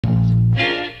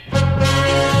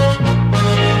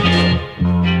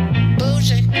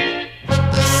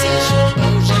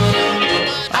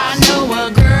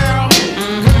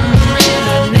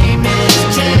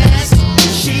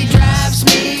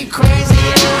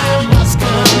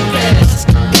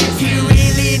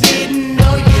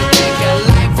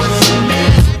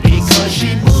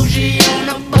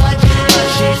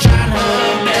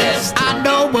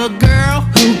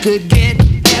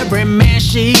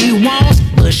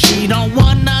don't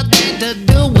want nothing to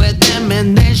do with them,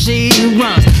 and then she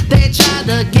runs. They try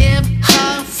to give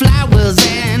her flowers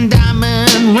and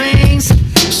diamond rings.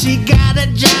 She got a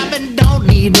job and don't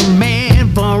need a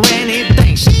man for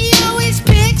anything. She always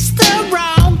picks the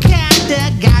wrong kind of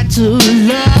guy to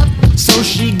love, so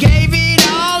she gave it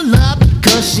all up,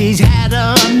 cause she's had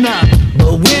enough.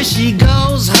 But when she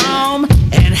goes home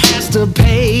and has to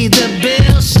pay the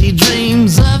bill, she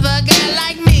dreams of a guy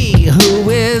like me, who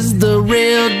is the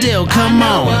real deal. Come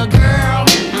on. I know a girl,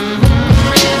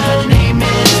 and her name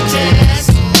is Tess.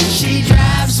 She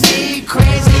drives me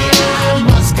crazy, I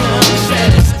must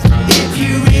confess. If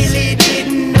you really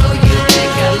didn't know, you'd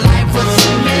think her life was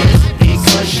a mess,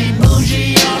 because she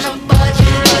bougie on a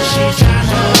budget, but she's trying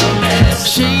her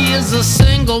best. She is a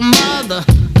single mother,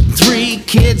 3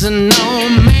 kids and no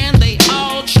man. They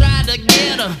all try to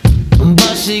get her,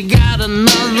 but she got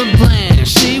another plan.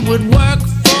 She would work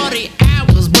 40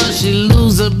 hours, but she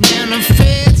lose her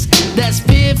benefits. That's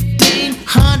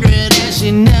 $1,500, and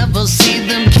she never see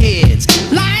them kids.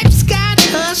 Life's got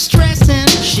her stressing,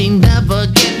 she never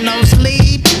get no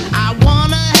sleep. I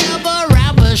wanna help her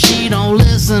out, but she don't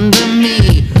listen to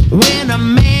me. When a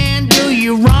man do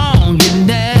you wrong, you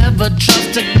never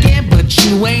trust again, but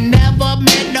you ain't never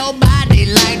met nobody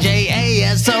like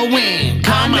Jase.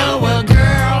 Come on. A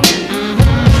girl,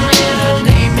 and her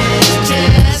name is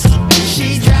Tess.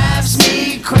 She drives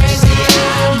me crazy,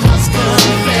 I must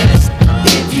confess.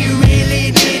 If you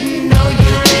really didn't know,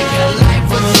 you'd think her life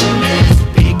was a mess,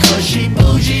 because she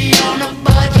bougie on a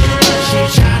budget, but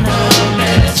she's trying her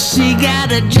best. She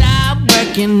got a job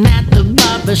working at the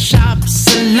barbershop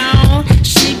salon.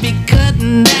 She be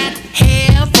cutting that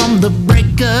hair from the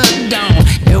break of dawn,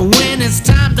 and when it's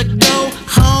time to go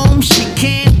home, she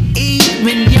can't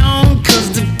even yawn,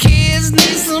 cause the kids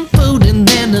need some food and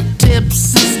then the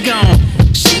tips is gone.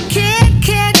 She can't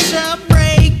catch a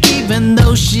break even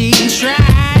though she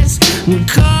tries.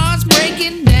 Cars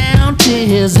breaking down,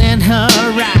 tears in her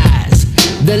eyes.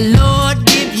 The Lord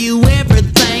give you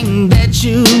everything that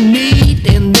you need,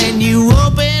 and then you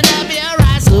open up your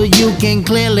eyes so you can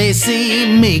clearly see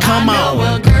me. Come on. I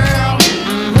know a girl,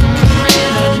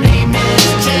 and her name is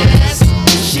Tess.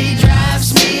 She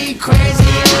drives me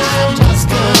crazy, I must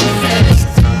confess.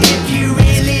 If you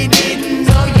really didn't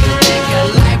know, you'd think her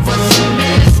life was a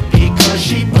mess, because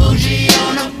she bougie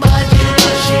on a budget,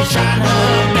 but she's trying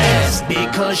her best.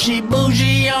 Because she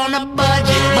bougie on a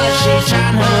budget, but she's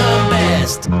trying her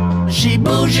best. She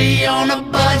bougie on a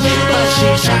budget, but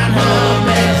she's trying her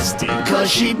best. Because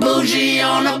she bougie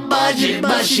on a budget,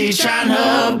 but she's trying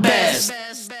her best.